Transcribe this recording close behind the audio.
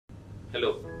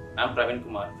Hello, I'm Pravin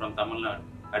Kumar from Tamil Nadu.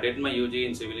 I did my UG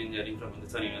in Civil Engineering from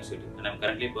Hindustan University and I'm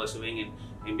currently pursuing an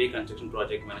MBA Construction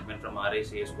Project Management from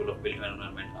RICS School of Built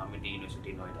Environment, Amity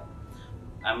University, Noida.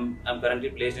 I'm currently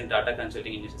placed in Tata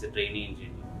Consulting Engineers as a trainee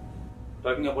engineer.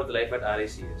 Talking about the life at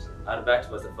RICS, our batch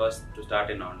was the first to start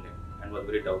in online and was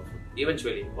very doubtful.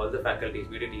 Eventually, all the faculties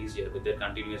made it easier with their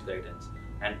continuous guidance,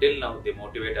 and till now they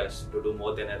motivate us to do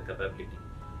more than our capability.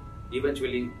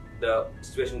 Eventually, the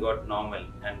situation got normal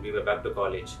and we were back to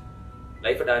college.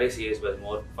 Life at RICS was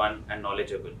more fun and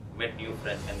knowledgeable, met new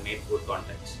friends and made good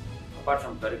contacts. Apart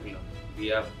from curriculum, we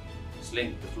have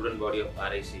S.L.I.N.G, the student body of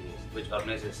RICS, which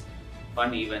organizes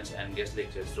fun events and guest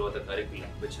lectures throughout the curriculum,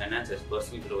 which enhances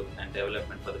personal growth and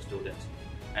development for the students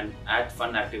and add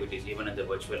fun activities even in the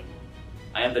virtual mode.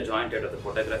 I am the joint head of the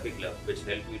photography club, which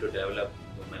helped me to develop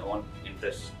my own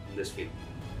interests in this field.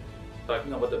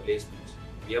 Talking about the placements,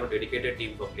 we have a dedicated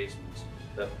team for placements.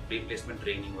 The pre-placement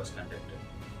training was conducted.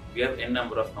 We have n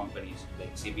number of companies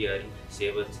like CBRE,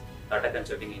 Savers, Tata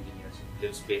Consulting Engineers,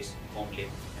 LiveSpace,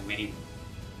 HomeLink, and many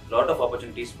more. Lot of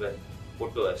opportunities were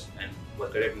put to us and were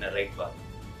guided in the right path.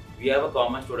 We have a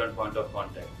common student point of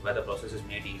contact where the process is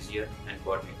made easier and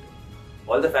coordinated.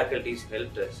 All the faculties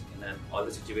helped us in all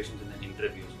the situations in the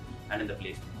interviews and in the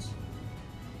placements.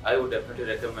 I would definitely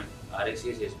recommend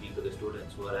RICSSBE to the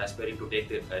students who are aspiring to take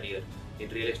their career in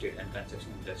real estate and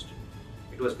construction industry.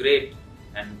 It was great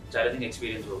and challenging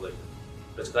experience over here.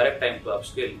 It was correct time to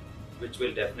upskill, which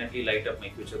will definitely light up my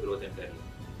future growth and career.